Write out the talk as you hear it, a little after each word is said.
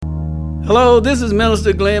Hello, this is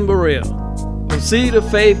Minister Glenn Burrell of Seed of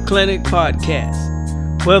Faith Clinic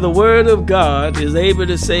Podcast, where the Word of God is able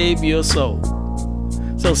to save your soul.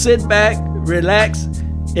 So sit back, relax,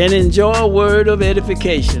 and enjoy a word of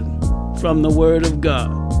edification from the Word of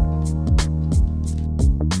God.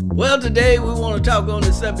 Well, today we want to talk on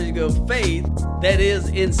the subject of faith that is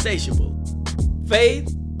insatiable.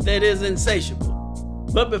 Faith that is insatiable.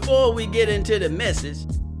 But before we get into the message,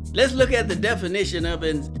 let's look at the definition of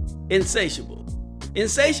insatiable.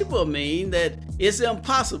 Insatiable means that it's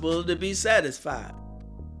impossible to be satisfied.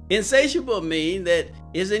 Insatiable means that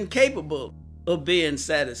it's incapable of being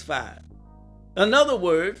satisfied. Another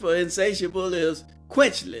word for insatiable is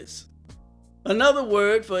quenchless. Another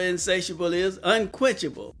word for insatiable is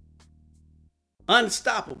unquenchable,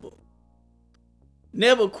 unstoppable,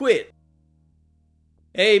 never quit.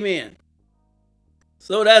 Amen.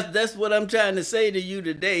 So that's what I'm trying to say to you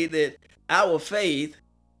today, that our faith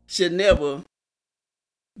should never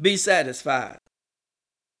be satisfied.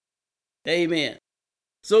 Amen.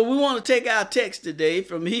 So we want to take our text today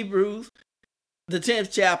from Hebrews, the 10th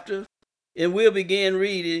chapter, and we'll begin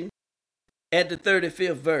reading at the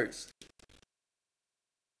 35th verse.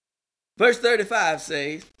 Verse 35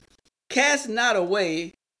 says, "Cast not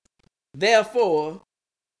away, therefore,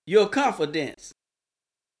 your confidence."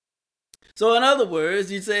 So in other words,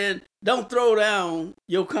 he's saying, don't throw down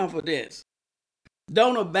your confidence.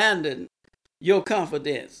 Don't abandon your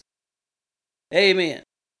confidence. Amen.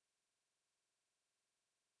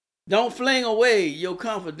 Don't fling away your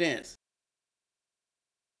confidence.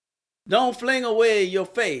 Don't fling away your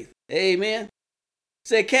faith. Amen.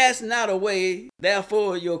 Say, cast not away,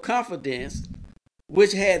 therefore, your confidence,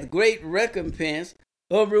 which hath great recompense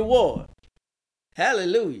of reward.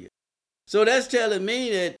 Hallelujah. So that's telling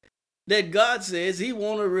me that God says he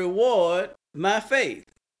want to reward my faith.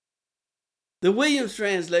 The Williams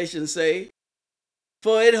translation say,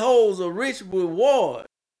 for it holds a rich reward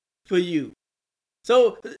for you.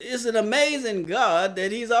 So it's an amazing God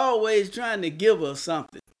that he's always trying to give us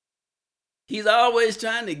something. He's always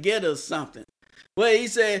trying to get us something. Well, he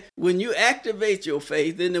said, when you activate your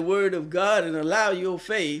faith in the Word of God and allow your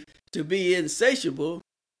faith to be insatiable,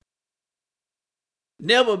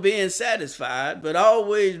 never being satisfied, but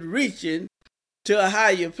always reaching to a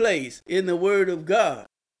higher place in the Word of God.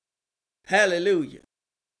 Hallelujah.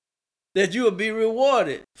 That you will be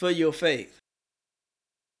rewarded for your faith.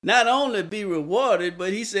 Not only be rewarded,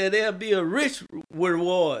 but he said there'll be a rich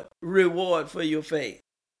reward for your faith.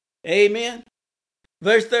 Amen.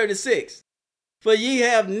 Verse 36, for ye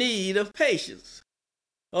have need of patience.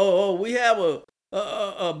 We have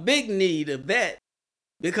a big need of that.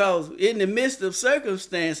 Because in the midst of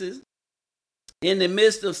circumstances, in the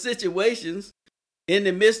midst of situations, in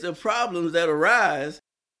the midst of problems that arise,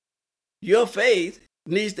 your faith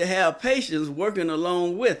needs to have patience working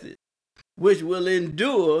along with it, which will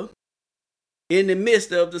endure in the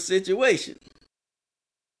midst of the situation.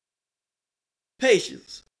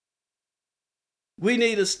 Patience. We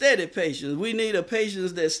need a steady patience. We need a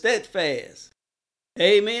patience that's steadfast.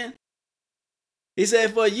 Amen. He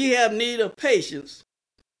said, for ye have need of patience,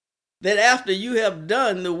 that after you have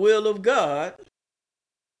done the will of God,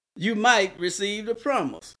 you might receive the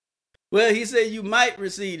promise. Well, he said you might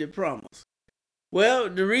receive the promise. Well,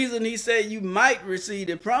 the reason he said you might receive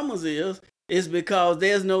the promise is because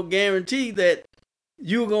there's no guarantee that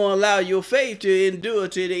you're going to allow your faith to endure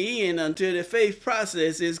to the end until the faith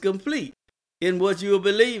process is complete in what you're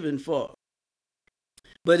believing for.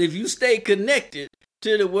 But if you stay connected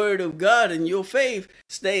to the Word of God and your faith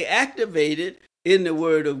stay activated in the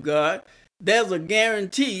Word of God, there's a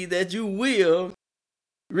guarantee that you will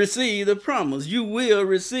receive the promise. You will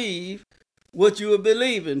receive what you are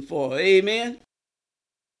believing for. Amen.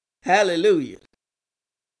 Hallelujah.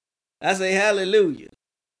 I say hallelujah.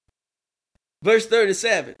 Verse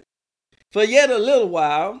 37. For yet a little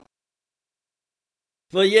while.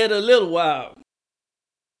 Yeah, a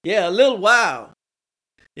little while.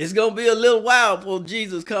 It's going to be a little while before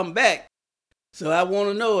Jesus come back. So I want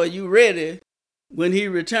to know, are you ready when he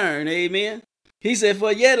return? Amen. He said,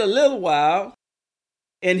 for yet a little while,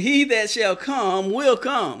 and he that shall come will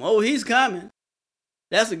come. Oh, he's coming.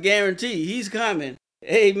 That's a guarantee. He's coming.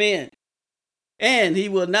 Amen. And he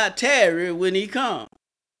will not tarry when he comes.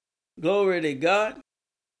 Glory to God.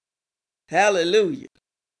 Hallelujah.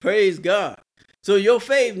 Praise God. So your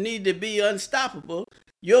faith need to be unstoppable.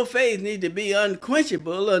 Your faith need to be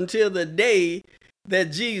unquenchable until the day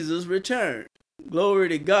that Jesus returns. Glory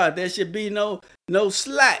to God. There should be no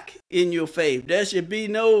slack in your faith. There should be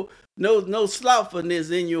no slothfulness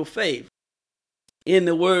in your faith in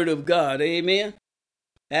the Word of God. Amen.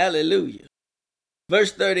 Hallelujah.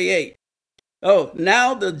 Verse 38. Oh,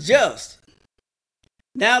 now the just.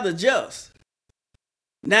 Now the just.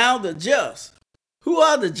 Now the just. Who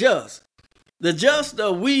are the just? The just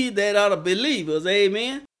are we that are the believers.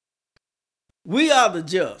 Amen. We are the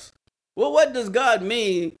just. Well, what does God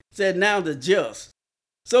mean? Said now the just.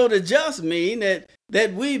 So the just mean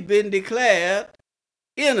that we've been declared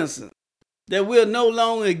innocent, that we're no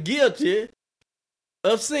longer guilty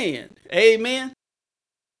of sin. Amen.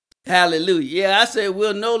 Hallelujah. Yeah, I said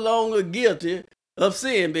we're no longer guilty of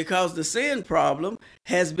sin because the sin problem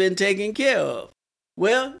has been taken care of.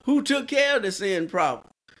 Well, who took care of the sin problem?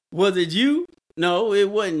 Was it you? No, it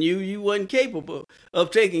wasn't you. You wasn't capable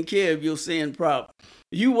of taking care of your sin problem.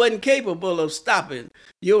 You wasn't capable of stopping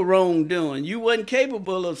your wrongdoing. You wasn't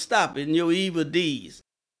capable of stopping your evil deeds.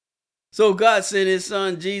 So God sent his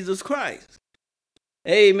son, Jesus Christ.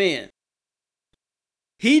 Amen.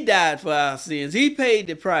 He died for our sins. He paid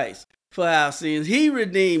the price for our sins. He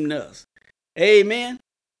redeemed us. Amen.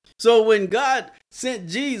 So when God sent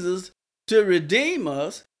Jesus to redeem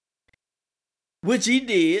us, which he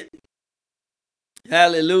did,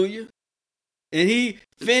 hallelujah, and he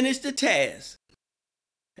finished the task.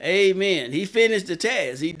 Amen. He finished the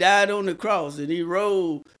task. He died on the cross and he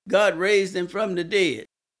rose. God raised him from the dead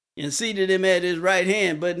and seated him at his right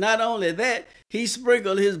hand. But not only that, he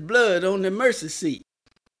sprinkled his blood on the mercy seat.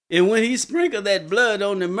 And when he sprinkled that blood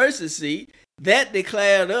on the mercy seat, that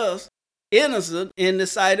declared us innocent in the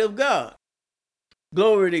sight of God.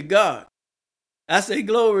 Glory to God. I say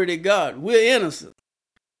glory to God. We're innocent.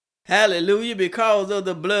 Hallelujah, because of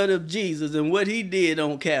the blood of Jesus and what he did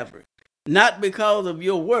on Calvary. Not because of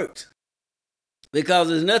your works. Because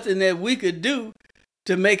there's nothing that we could do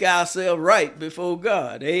to make ourselves right before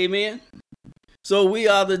God. Amen. So we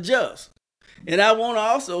are the just. And I want to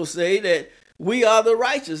also say that we are the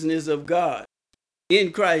righteousness of God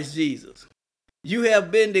in Christ Jesus. You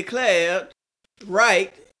have been declared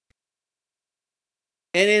right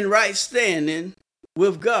and in right standing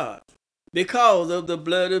with God because of the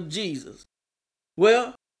blood of Jesus.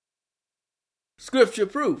 Well, scripture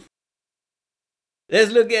proof.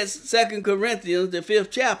 Let's look at 2 Corinthians, the 5th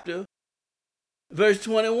chapter, verse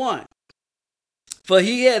 21. For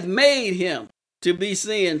he hath made him to be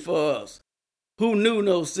sin for us, who knew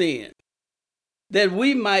no sin, that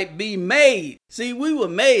we might be made. See, we were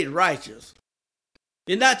made righteous.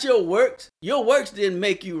 And not your works. Your works didn't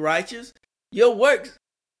make you righteous. Your works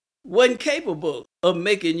wasn't capable of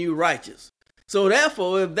making you righteous. So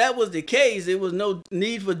therefore, if that was the case, there was no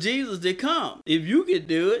need for Jesus to come. If you could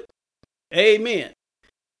do it, amen.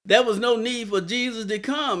 There was no need for Jesus to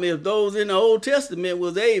come if those in the Old Testament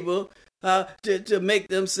was able to make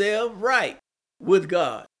themselves right with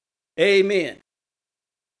God. Amen.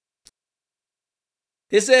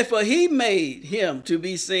 It said, for he made him to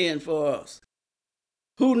be sin for us,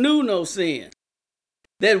 who knew no sin,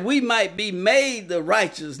 that we might be made the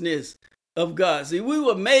righteousness of God. See, we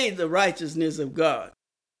were made the righteousness of God,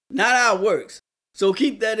 not our works. So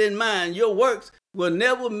keep that in mind. Your works will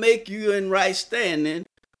never make you in right standing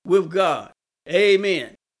with God.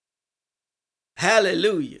 Amen.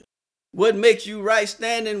 Hallelujah. What makes you right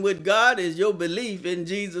standing with God is your belief in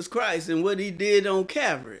Jesus Christ and what he did on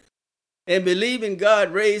Calvary. And believing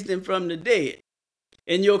God raised him from the dead.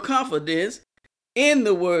 And your confidence in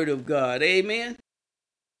the word of God. Amen.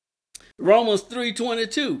 Romans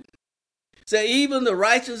 3:22 say, even the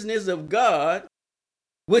righteousness of God,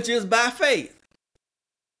 which is by faith.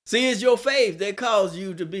 See, it's your faith that calls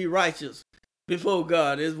you to be righteous before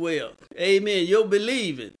God as well. Amen. Your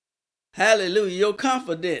believing. Hallelujah. Your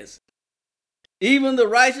confidence. Even the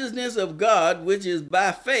righteousness of God, which is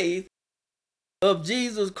by faith of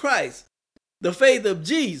Jesus Christ. The faith of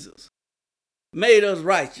Jesus made us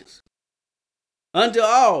righteous unto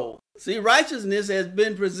all. See, righteousness has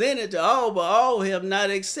been presented to all, but all have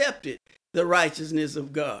not accepted the righteousness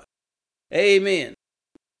of God. Amen.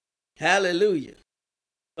 Hallelujah.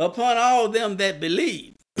 Upon all them that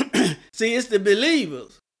believe. See, it's the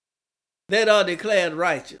believers that are declared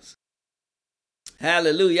righteous.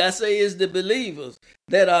 Hallelujah. I say it's the believers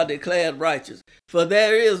that are declared righteous. For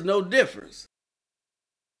there is no difference.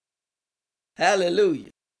 Hallelujah.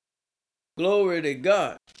 Glory to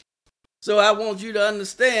God. So I want you to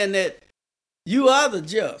understand that you are the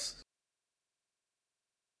just.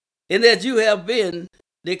 And that you have been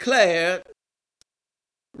declared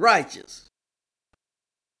righteous.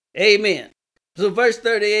 Amen. So verse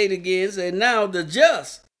 38 again says, now the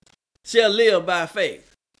just shall live by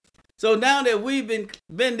faith. So now that we've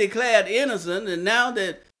been declared innocent, and now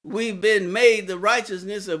that we've been made the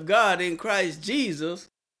righteousness of God in Christ Jesus,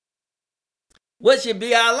 what should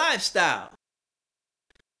be our lifestyle?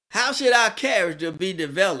 How should our character be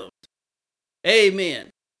developed? Amen.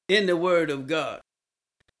 In the word of God.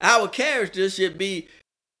 Our character should be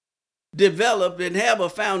developed and have a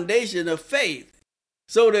foundation of faith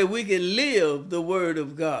so that we can live the word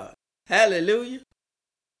of God. Hallelujah.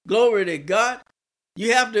 Glory to God.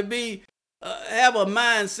 You have to have a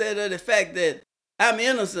mindset of the fact that I'm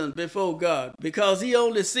innocent before God because he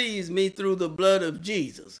only sees me through the blood of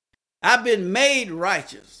Jesus. I've been made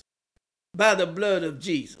righteous by the blood of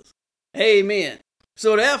Jesus. Amen.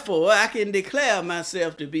 So therefore, I can declare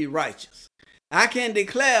myself to be righteous. I can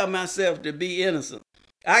declare myself to be innocent.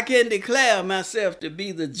 I can declare myself to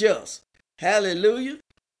be the just. Hallelujah.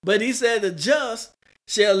 But he said the just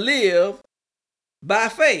shall live by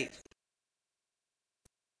faith.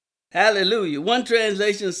 Hallelujah. One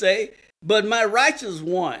translation say, but my righteous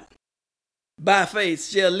one by faith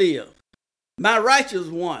shall live. My righteous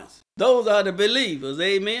ones. Those are the believers.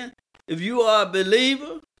 Amen. If you are a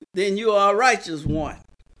believer, then you are a righteous one.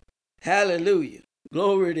 Hallelujah.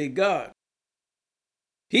 Glory to God.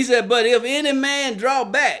 He said, but if any man draw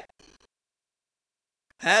back,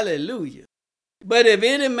 hallelujah. But if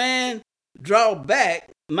any man draw back,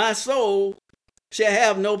 my soul shall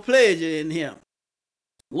have no pleasure in him.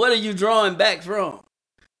 What are you drawing back from?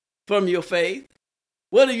 From your faith.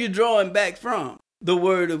 What are you drawing back from? The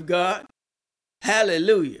word of God.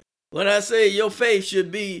 Hallelujah. When I say your faith should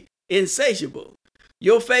be insatiable,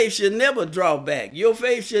 your faith should never draw back. Your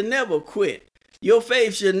faith should never quit. Your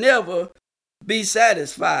faith should never be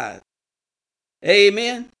satisfied.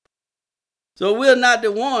 Amen. So we're not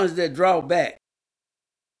the ones that draw back.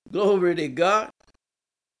 Glory to God.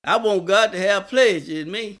 I want God to have pleasure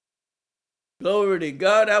in me. Glory to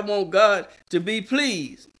God. I want God to be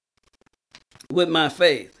pleased with my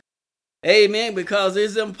faith. Amen. Because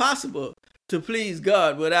it's impossible to please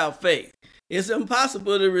God without faith. It's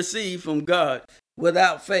impossible to receive from God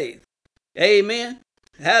without faith. Amen.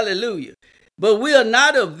 Hallelujah. But we are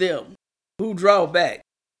not of them who draw back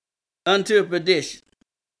unto perdition,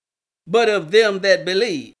 but of them that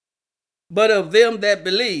believe. But of them that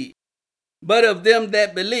believe. But of them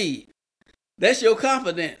that believe. That's your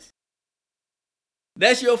confidence.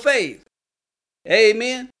 That's your faith.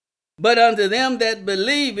 Amen. But unto them that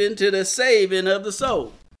believe into the saving of the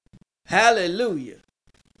soul. Hallelujah.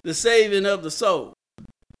 The saving of the soul.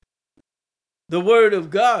 The word of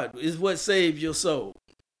God is what saves your soul.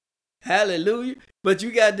 Hallelujah. But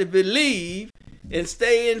you got to believe and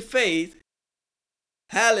stay in faith.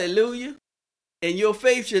 Hallelujah. And your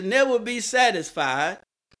faith should never be satisfied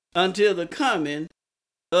until the coming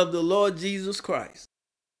of the Lord Jesus Christ.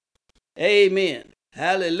 Amen.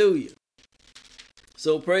 Hallelujah.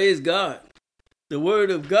 So praise God. The word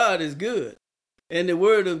of God is good. And the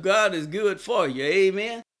word of God is good for you.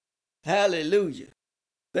 Amen. Hallelujah.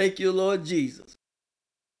 Thank you, Lord Jesus.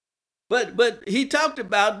 But he talked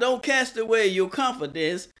about don't cast away your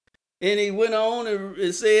confidence. And he went on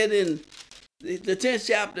and said in the 10th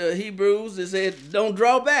chapter of Hebrews, it said, don't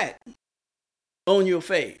draw back on your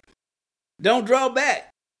faith. Don't draw back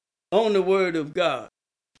on the word of God.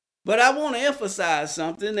 But I want to emphasize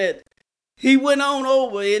something that he went on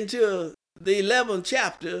over into the 11th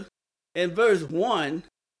chapter and verse 1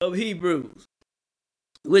 of Hebrews,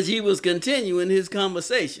 which he was continuing his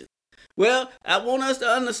conversation. Well, I want us to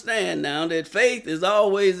understand now that faith is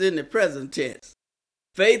always in the present tense.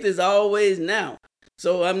 Faith is always now.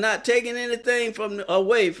 So I'm not taking anything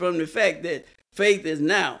away from the fact that faith is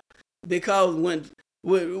now. Because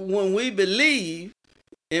when we believe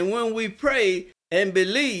and when we pray and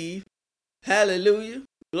believe, hallelujah,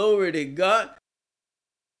 glory to God,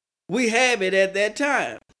 we have it at that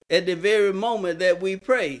time, at the very moment that we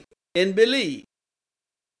pray and believe.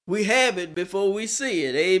 We have it before we see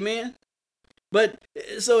it, amen? But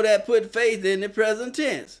so that put faith in the present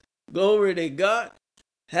tense. Glory to God,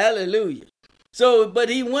 hallelujah. So, but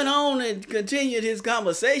he went on and continued his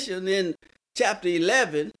conversation in chapter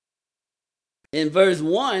 11 in verse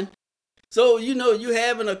 1. So, you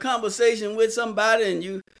having a conversation with somebody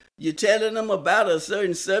and you're telling them about a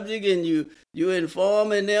certain subject and you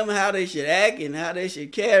informing them how they should act and how they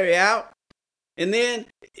should carry out. And then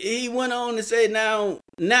he went on to say, now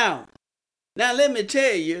let me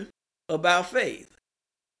tell you about faith.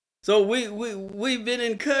 So we've been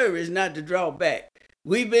encouraged not to draw back.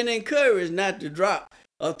 We've been encouraged not to drop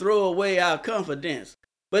or throw away our confidence.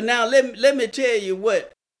 But now let me tell you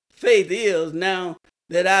what faith is now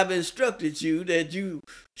that I've instructed you that you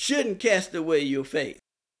shouldn't cast away your faith.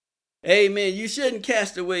 Amen. You shouldn't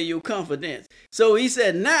cast away your confidence. So he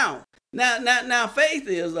said, now faith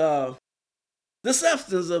is the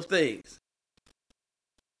substance of things.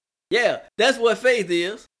 Yeah, that's what faith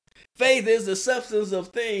is. Faith is the substance of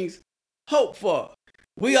things hoped for.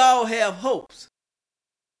 We all have hopes,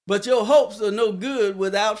 but your hopes are no good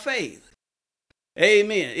without faith.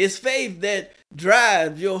 Amen. It's faith that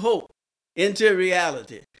drives your hope into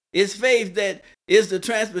reality. It's faith that is the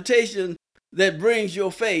transportation that brings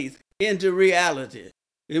your faith into reality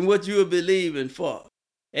in what you are believing for.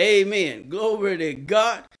 Amen. Glory to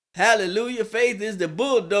God. Hallelujah. Faith is the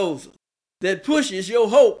bulldozer that pushes your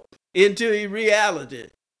hope into a reality.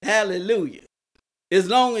 Hallelujah. As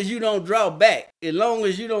long as you don't draw back, as long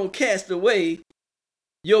as you don't cast away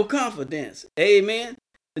your confidence. Amen.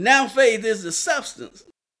 Now faith is the substance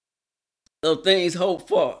of things hoped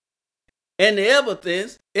for, and the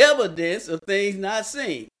evidence of things not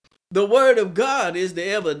seen. The word of God is the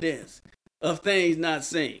evidence of things not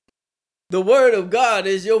seen. The word of God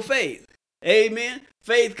is your faith. Amen.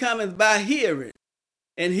 Faith cometh by hearing,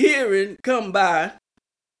 and hearing come by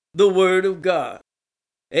the word of God.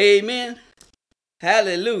 Amen.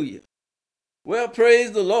 Hallelujah. Well,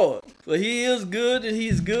 praise the Lord, for he is good and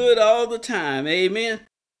he's good all the time. Amen.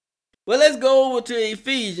 Well, let's go over to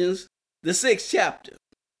Ephesians, the 6th chapter,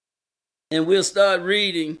 and we'll start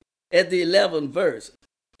reading at the 11th verse.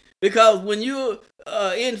 Because when you're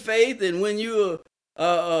in faith and when you're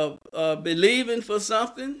believing for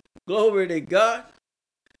something, glory to God,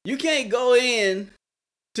 you can't go in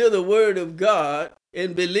to the word of God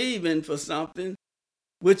and believing for something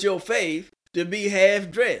with your faith to be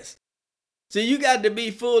half dressed. So you got to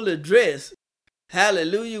be fully dressed,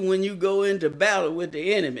 hallelujah, when you go into battle with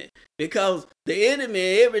the enemy. Because the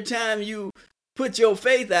enemy, every time you put your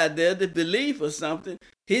faith out there to believe for something,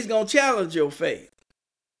 he's going to challenge your faith.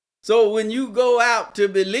 So when you go out to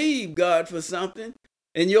believe God for something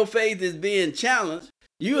and your faith is being challenged,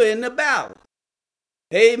 you're in the battle.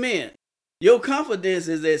 Amen. Your confidence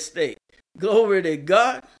is at stake. Glory to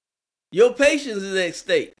God. Your patience is at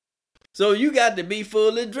stake. So you got to be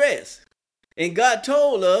fully dressed. And God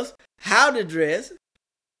told us how to dress.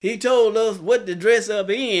 He told us what to dress up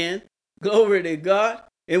in. Glory to God.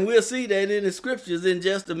 And we'll see that in the scriptures in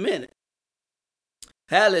just a minute.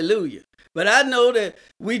 Hallelujah. But I know that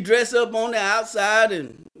we dress up on the outside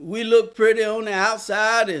and we look pretty on the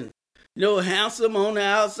outside and, handsome on the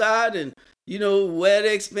outside and, wear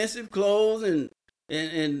the expensive clothes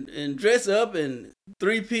and dress up in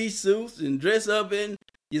 3-piece suits and dress up in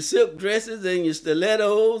your silk dresses and your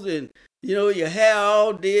stilettos and, your hair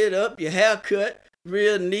all did up, your hair cut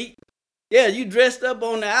real neat. Yeah, you dressed up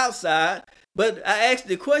on the outside, but I asked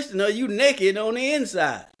the question, are you naked on the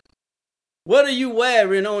inside? What are you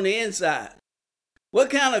wearing on the inside?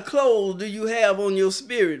 What kind of clothes do you have on your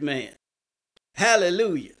spirit man?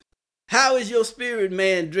 Hallelujah. How is your spirit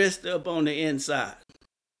man dressed up on the inside?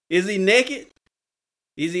 Is he naked?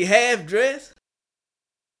 Is he half dressed?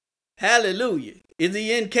 Hallelujah. Is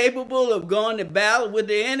he incapable of going to battle with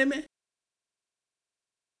the enemy,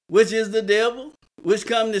 which is the devil, which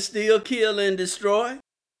come to steal, kill, and destroy?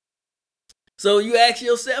 So you ask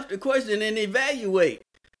yourself the question and evaluate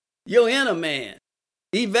your inner man.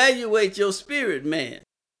 Evaluate your spirit man.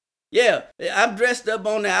 Yeah, I'm dressed up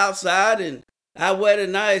on the outside and I wear the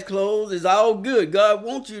nice clothes. It's all good. God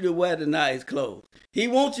wants you to wear the nice clothes. He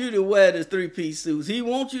wants you to wear the 3-piece suits. He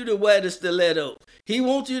wants you to wear the stilettos. He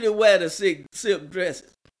wants you to wear the silk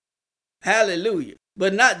dresses. Hallelujah.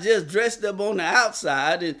 But not just dressed up on the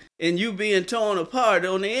outside and you being torn apart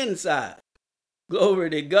on the inside. Glory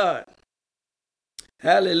to God.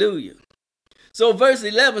 Hallelujah. So verse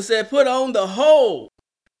 11 said, put on the whole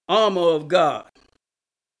armor of God.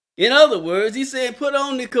 In other words, he said, put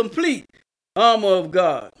on the complete armor of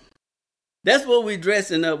God. That's what we're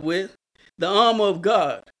dressing up with, the armor of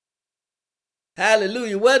God.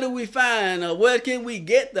 Hallelujah. Where do we find, or where can we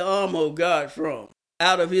get the armor of God from?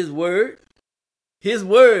 Out of his word. His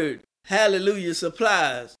word, hallelujah,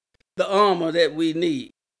 supplies the armor that we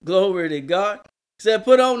need. Glory to God. He said,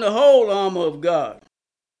 put on the whole armor of God,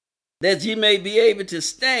 that ye may be able to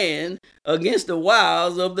stand against the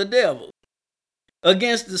wiles of the devil,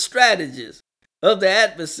 against the strategies of the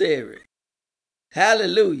adversary.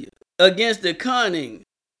 Hallelujah. Against the cunning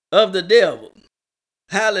of the devil.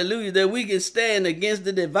 Hallelujah. That we can stand against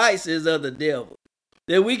the devices of the devil.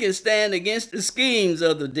 That we can stand against the schemes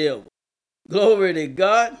of the devil. Glory to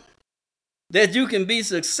God. That you can be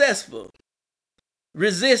successful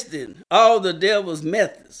resisting all the devil's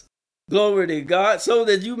methods. Glory to God. So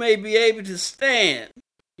that you may be able to stand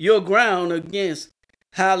your ground against,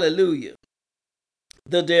 hallelujah,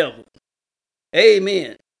 the devil.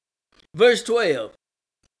 Amen. Verse 12.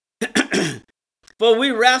 For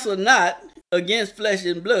we wrestle not against flesh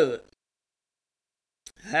and blood.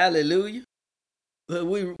 Hallelujah. But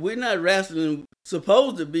we're not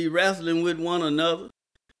supposed to be wrestling with one another.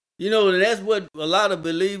 You know, and that's what a lot of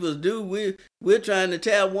believers do. We're trying to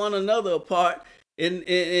tear one another apart, and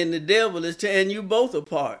the devil is tearing you both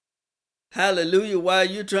apart. Hallelujah, while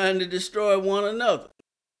you're trying to destroy one another.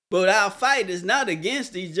 But our fight is not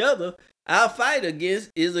against each other. Our fight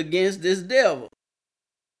is against this devil.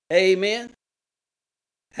 Amen.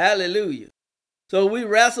 Hallelujah. So we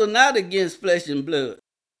wrestle not against flesh and blood.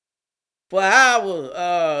 For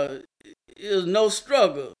our is no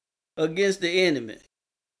struggle against the enemy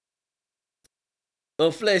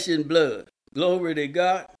of flesh and blood. Glory to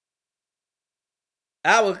God.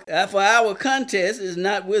 For our contest is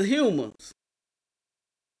not with humans.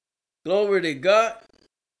 Glory to God.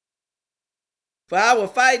 For our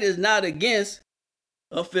fight is not against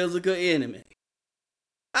a physical enemy.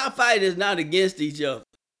 Our fight is not against each other.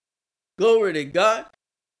 Glory to God.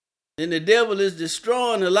 And the devil is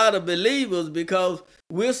destroying a lot of believers because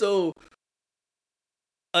we're so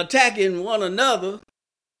attacking one another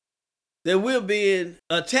that we're being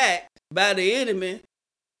attacked by the enemy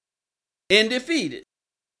and defeated.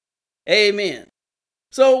 Amen.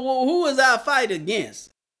 So who is our fight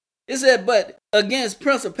against? It said, but against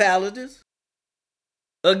principalities,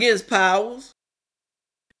 against powers,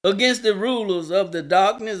 against the rulers of the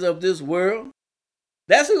darkness of this world.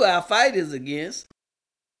 That's who our fight is against.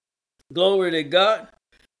 Glory to God.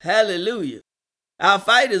 Hallelujah. Our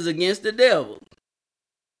fight is against the devil.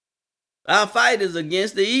 Our fight is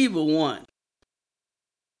against the evil one.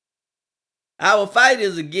 Our fight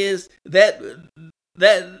is against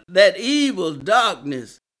that evil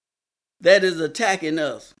darkness that is attacking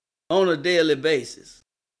us on a daily basis.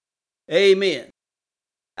 Amen.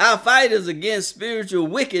 Our fight is against spiritual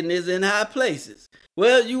wickedness in high places.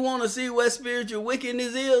 Well, you want to see what spiritual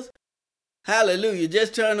wickedness is? Hallelujah.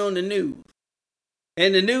 Just turn on the news.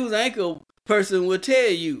 And the news anchor person will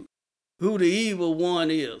tell you who the evil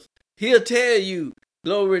one is. He'll tell you,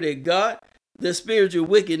 glory to God, the spiritual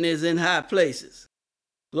wickedness in high places.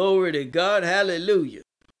 Glory to God. Hallelujah.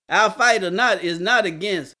 Our fight is not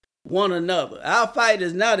against one another. Our fight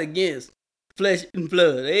is not against flesh and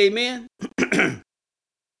blood. Amen.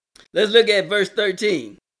 Let's look at verse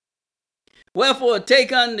 13. Wherefore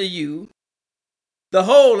take unto you the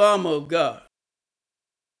whole armor of God.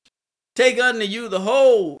 Take unto you the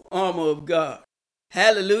whole armor of God.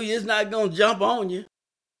 Hallelujah. It's not going to jump on you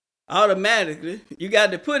automatically. You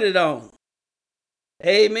got to put it on.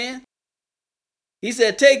 Amen. He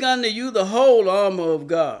said, take unto you the whole armor of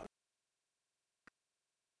God,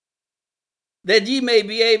 that ye may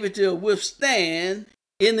be able to withstand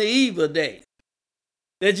in the evil day.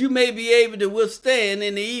 That you may be able to withstand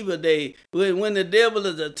in the evil day when the devil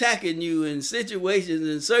is attacking you in situations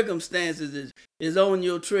and circumstances is on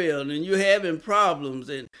your trail and you're having problems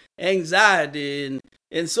and anxiety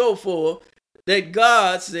and so forth, that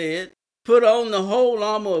God said, put on the whole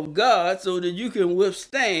armor of God so that you can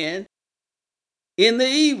withstand in the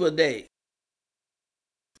evil day,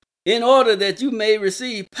 in order that you may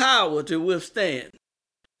receive power to withstand.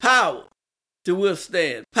 Power to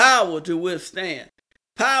withstand. Power to withstand.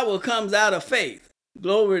 Power comes out of faith.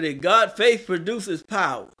 Glory to God. Faith produces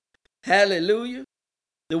power. Hallelujah.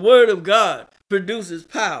 The word of God produces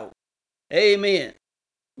power. Amen.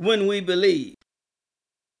 When we believe.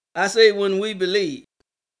 I say when we believe.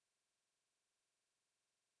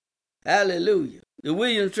 Hallelujah. The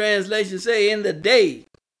Williams translation say, in the day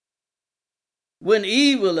when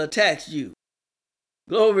evil attacks you.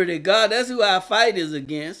 Glory to God. That's who our fight is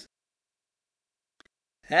against.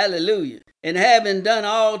 Hallelujah. And having done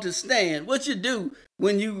all to stand. What you do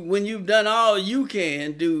when you've done all you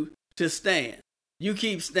can do to stand? You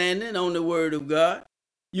keep standing on the word of God.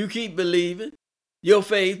 You keep believing. Your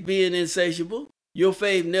faith being insatiable. Your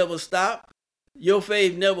faith never stopped. Your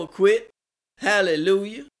faith never quit.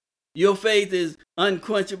 Hallelujah. Your faith is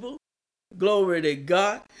unquenchable. Glory to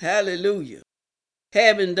God. Hallelujah.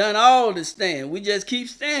 Having done all to stand. We just keep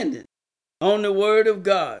standing on the word of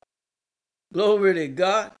God. Glory to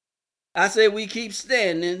God. I say we keep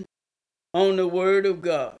standing on the word of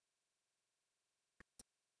God.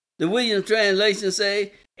 The Williams translation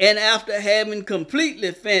say, and after having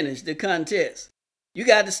completely finished the contest. You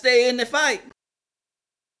got to stay in the fight.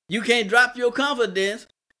 You can't drop your confidence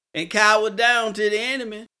and cower down to the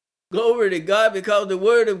enemy. Glory to God, because the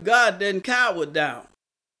word of God doesn't cower down.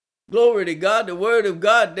 Glory to God, the word of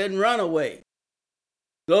God doesn't run away.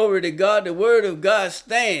 Glory to God, the word of God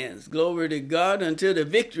stands. Glory to God, until the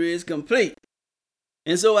victory is complete.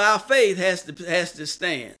 And so our faith has to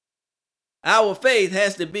stand. Our faith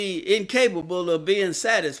has to be incapable of being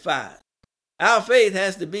satisfied. Our faith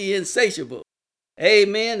has to be insatiable.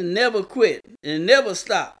 Amen. And never quit and never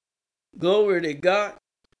stop. Glory to God.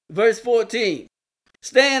 Verse 14.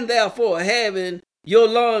 Stand therefore, having your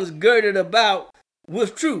loins girded about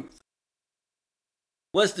with truth.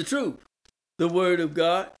 What's the truth? The word of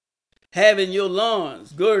God. Having your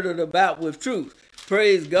loins girded about with truth.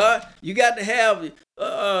 Praise God. You got to have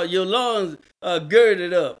your loins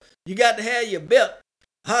girded up. You got to have your belt,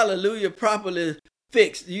 hallelujah, properly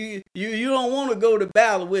fixed. You don't want to go to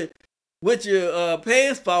battle with your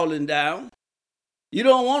pants falling down. You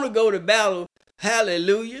don't want to go to battle,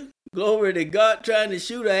 hallelujah, glory to God, trying to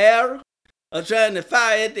shoot an arrow or trying to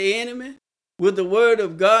fire at the enemy with the word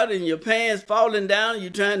of God and your pants falling down.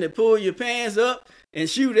 You're trying to pull your pants up and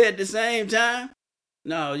shoot at the same time.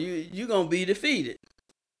 No, you're going to be defeated.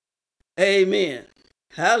 Amen.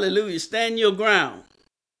 Hallelujah. Stand your ground.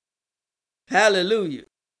 Hallelujah.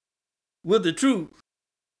 With the truth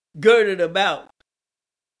girded about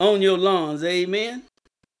on your lawns. Amen.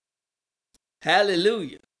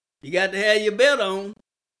 Hallelujah. You got to have your belt on.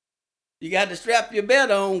 You got to strap your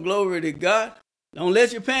belt on. Glory to God. Don't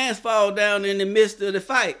let your pants fall down in the midst of the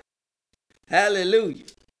fight. Hallelujah.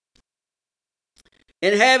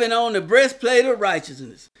 And having on the breastplate of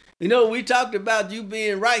righteousness. You know, we talked about you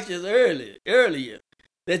being righteous earlier.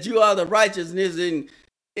 That you are the righteousness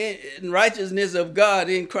in righteousness of God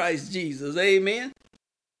in Christ Jesus. Amen.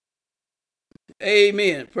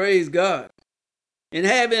 Amen. Praise God. And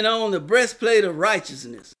having on the breastplate of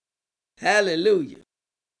righteousness. Hallelujah.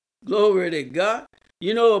 Glory to God.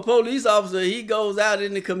 You know, a police officer, he goes out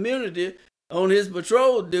in the community on his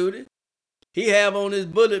patrol duty. He have on his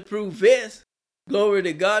bulletproof vest. Glory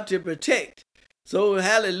to God, to protect. So,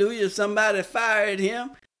 hallelujah, if somebody fired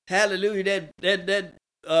him, hallelujah,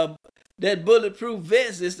 that bulletproof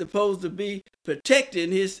vest is supposed to be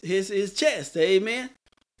protecting his chest. Amen.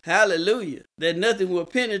 Hallelujah. That nothing will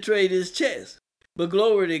penetrate his chest. But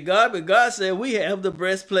glory to God. But God said we have the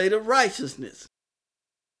breastplate of righteousness.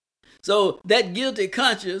 So that guilty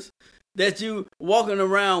conscience that you walking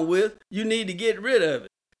around with, you need to get rid of it.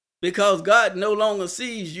 Because God no longer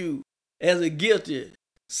sees you as a guilty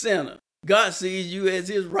sinner. God sees you as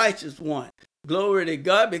his righteous one. Glory to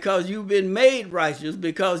God, because you've been made righteous,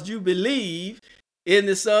 because you believe in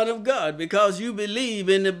the Son of God, because you believe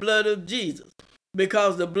in the blood of Jesus,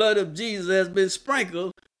 because the blood of Jesus has been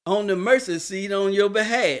sprinkled on the mercy seat on your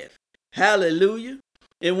behalf. Hallelujah.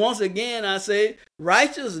 And once again, I say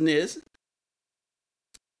righteousness,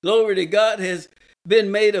 glory to God, has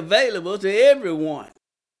been made available to everyone.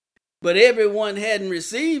 But everyone hadn't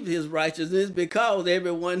received his righteousness because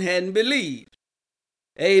everyone hadn't believed.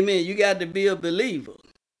 Amen. You got to be a believer.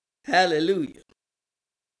 Hallelujah.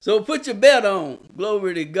 So put your belt on.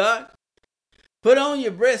 Glory to God. Put on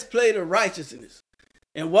your breastplate of righteousness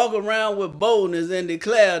and walk around with boldness and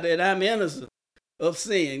declare that I'm innocent of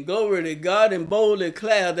sin. Glory to God, and boldly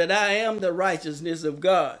declare that I am the righteousness of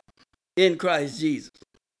God in Christ Jesus.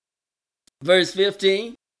 Verse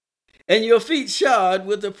 15. And your feet shod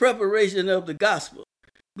with the preparation of the gospel.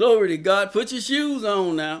 Glory to God. Put your shoes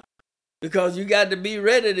on now, because you got to be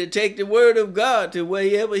ready to take the word of God to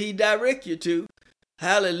wherever he direct you to.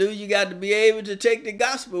 Hallelujah. You got to be able to take the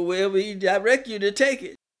gospel wherever he direct you to take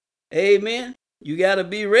it. Amen. You got to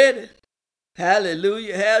be ready.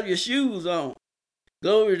 Hallelujah. Have your shoes on.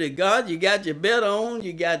 Glory to God. You got your belt on.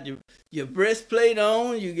 You got your breastplate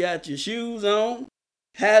on. You got your shoes on.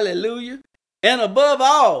 Hallelujah. And above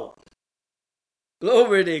all,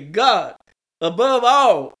 glory to God, above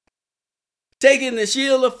all, taking the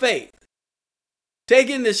shield of faith.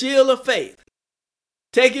 Taking the shield of faith.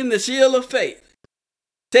 Taking the shield of faith.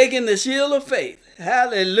 Taking the shield of faith.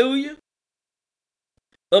 Hallelujah.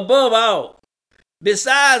 Above all.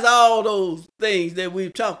 Besides all those things that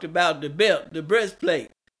we've talked about, the belt, the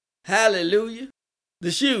breastplate, hallelujah,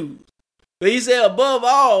 the shoes. But he said, above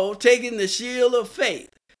all, taking the shield of faith.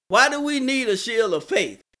 Why do we need a shield of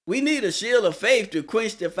faith? We need a shield of faith to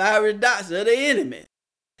quench the fiery darts of the enemy.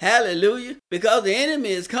 Hallelujah. Because the enemy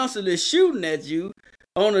is constantly shooting at you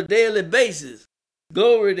on a daily basis.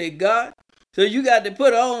 Glory to God. So you got to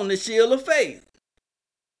put on the shield of faith.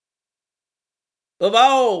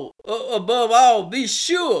 Above all, be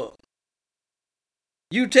sure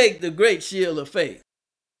you take the great shield of faith.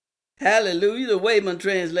 Hallelujah. The Weymouth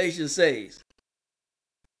translation says,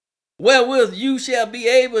 wherewith you shall be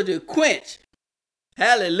able to quench.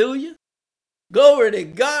 Hallelujah. Glory to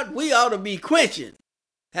God. We ought to be quenching.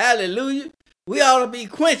 Hallelujah. We ought to be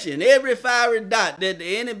quenching every fiery dart that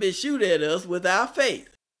the enemy shoot at us with our faith.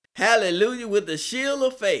 Hallelujah. With the shield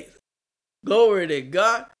of faith. Glory to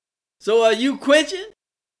God. So are you quenching?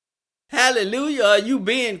 Hallelujah. Are you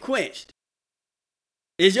being quenched?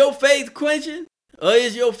 Is your faith quenching, or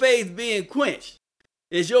is your faith being quenched?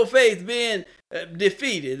 Is your faith being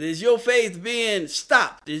defeated? Is your faith being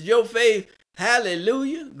stopped? Is your faith,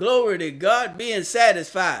 hallelujah, glory to God, being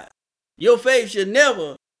satisfied? Your faith should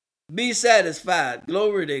never be satisfied.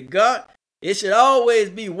 Glory to God. It should always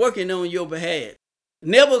be working on your behalf.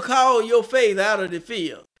 Never call your faith out of the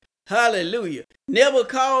field. Hallelujah. Never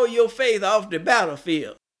call your faith off the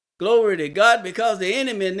battlefield. Glory to God, because the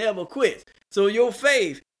enemy never quits. So your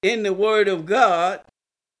faith in the word of God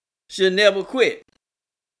should never quit.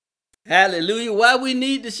 Hallelujah. Why we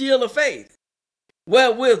need the shield of faith?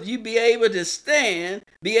 Wherewith you be able to stand,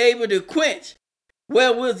 be able to quench.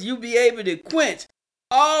 Wherewith you be able to quench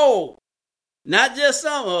all, not just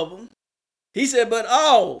some of them. He said, but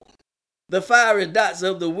all the fiery dots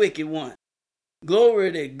of the wicked one.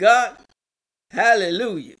 Glory to God.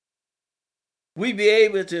 Hallelujah. We be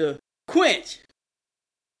able to quench.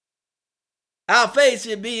 Our faith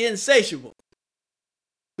should be insatiable.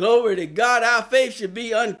 Glory to God. Our faith should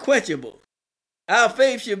be unquenchable. Our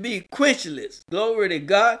faith should be quenchless. Glory to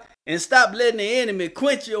God. And stop letting the enemy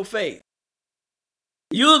quench your faith.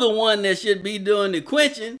 You're the one that should be doing the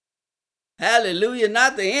quenching. Hallelujah.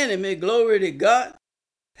 Not the enemy. Glory to God.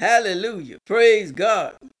 Hallelujah. Praise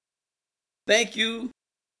God. Thank you,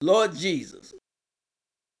 Lord Jesus.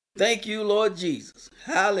 Thank you, Lord Jesus.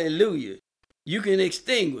 Hallelujah. You can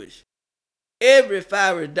extinguish every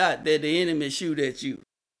fiery dot that the enemy shoot at you.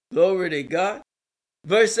 Glory to God.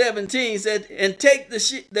 Verse 17 said, and take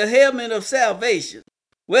the helmet of salvation.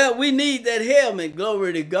 Well, we need that helmet,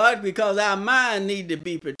 glory to God, because our mind need to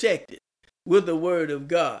be protected with the word of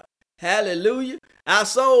God. Hallelujah. Our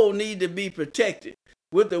soul need to be protected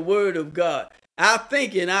with the word of God. Our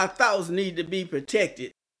thinking, our thoughts need to be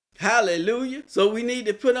protected. Hallelujah. So we need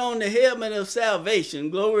to put on the helmet of salvation,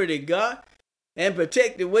 glory to God, and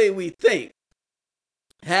protect the way we think.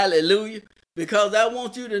 Hallelujah. Because I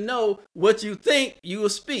want you to know what you think, you will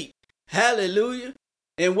speak. Hallelujah.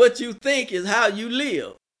 And what you think is how you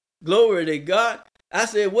live. Glory to God. I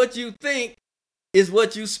said, what you think is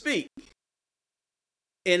what you speak.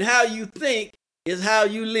 And how you think is how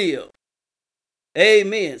you live.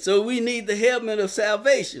 Amen. So we need the helmet of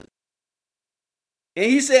salvation. And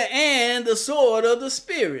he said, and the sword of the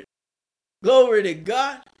Spirit. Glory to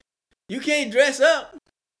God. You can't dress up.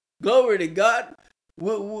 Glory to God.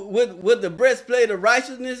 With the breastplate of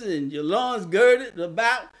righteousness and your loins girded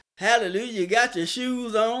about. Hallelujah. You got your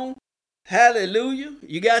shoes on. Hallelujah.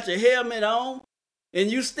 You got your helmet on.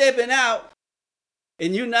 And you stepping out.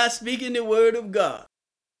 And you're not speaking the word of God.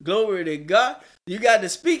 Glory to God. You got to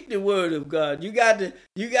speak the word of God. You got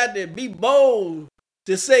to be bold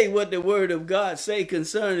to say what the word of God say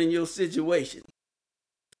concerning your situation.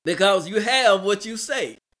 Because you have what you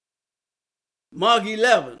say. Mark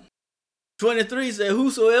 11:23 says,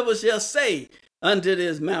 whosoever shall say unto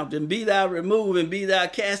this mountain, be thou removed and be thou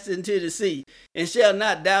cast into the sea, and shall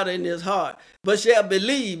not doubt in his heart, but shall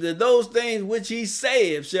believe that those things which he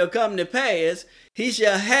saith shall come to pass, he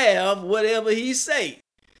shall have whatever he say.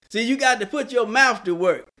 See, you got to put your mouth to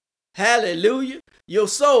work. Hallelujah. Your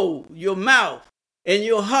soul, your mouth, and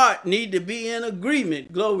your heart need to be in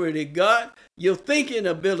agreement. Glory to God. Your thinking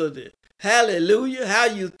ability. Hallelujah. How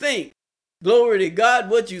you think. Glory to God.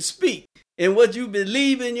 What you speak and what you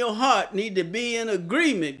believe in your heart need to be in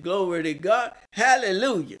agreement. Glory to God.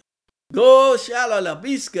 Hallelujah. Go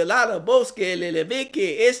shalalabiska lala boske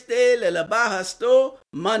lelebeke este lelabahasto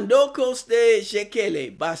mandoko ste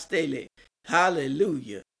shekele bastele.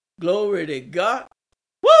 Hallelujah. Glory to God.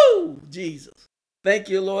 Woo! Jesus. Thank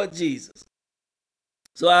you, Lord Jesus.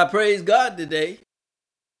 So I praise God today.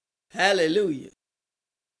 Hallelujah.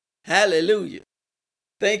 Hallelujah.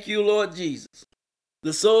 Thank you, Lord Jesus.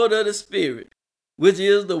 The sword of the Spirit, which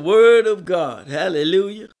is the word of God.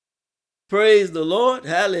 Hallelujah. Praise the Lord.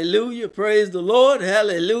 Hallelujah. Praise the Lord.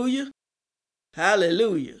 Hallelujah.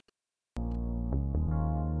 Hallelujah.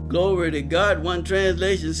 Glory to God. One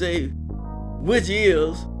translation says, which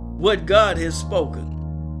is what God has spoken.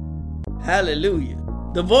 Hallelujah.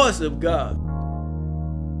 The voice of God.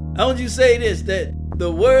 I want you to say this, that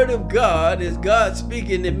the word of God is God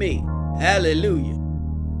speaking to me. Hallelujah.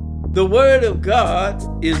 The word of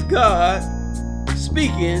God is God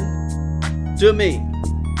speaking to me.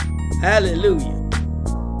 Hallelujah.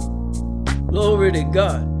 Glory to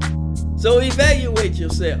God. So evaluate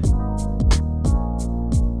yourself.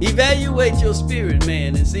 Evaluate your spirit,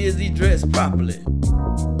 man, and see is he dressed properly.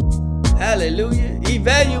 Hallelujah.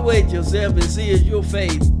 Evaluate yourself and see is your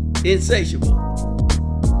faith insatiable.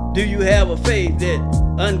 Do you have a faith that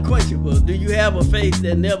unquenchable? Do you have a faith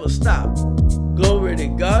that never stops? Glory to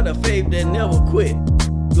God. A faith that never quit.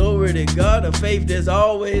 Glory to God. A faith that's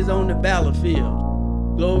always on the battlefield.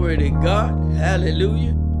 Glory to God.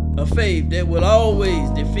 Hallelujah. A faith that will always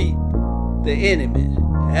defeat the enemy.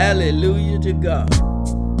 Hallelujah to God.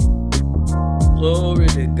 Glory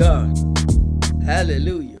to God.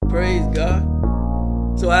 Hallelujah. Praise God.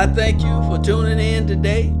 So I thank you for tuning in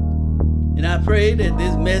today. And I pray that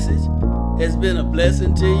this message has been a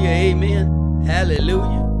blessing to you. Amen.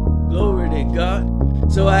 Hallelujah. Glory to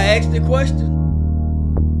God. So I ask the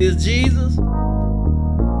question, is Jesus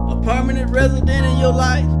a permanent resident in your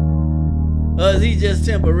life? Or is he just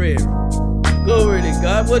temporary? Glory to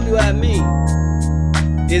God. What do I mean?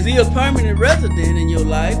 Is he a permanent resident in your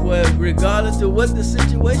life? Well, regardless of what the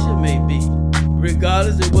situation may be,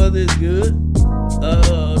 regardless of whether it's good,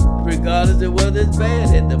 regardless of whether it's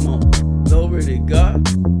bad at the moment. Glory to God.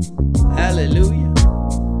 Hallelujah.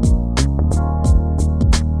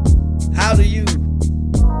 How do you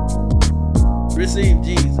receive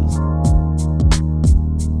Jesus?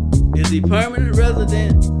 Is he permanent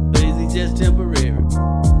resident or is he just temporary?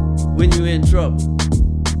 When you're in trouble,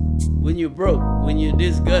 when you're broke, when you're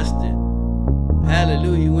disgusted,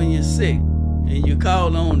 hallelujah, when you're sick and you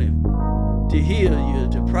call on him to heal you,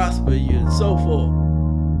 to prosper you, and so forth.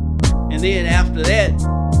 And then after that,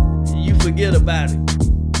 you forget about it.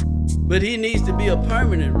 But he needs to be a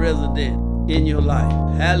permanent resident in your life.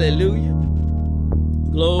 Hallelujah.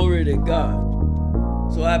 Glory to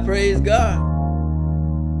God. So I praise God.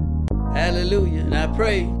 Hallelujah. And I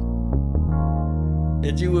pray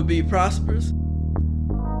that you will be prosperous,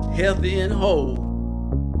 healthy, and whole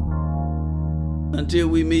until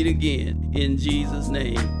we meet again. In Jesus'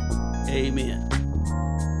 name, amen.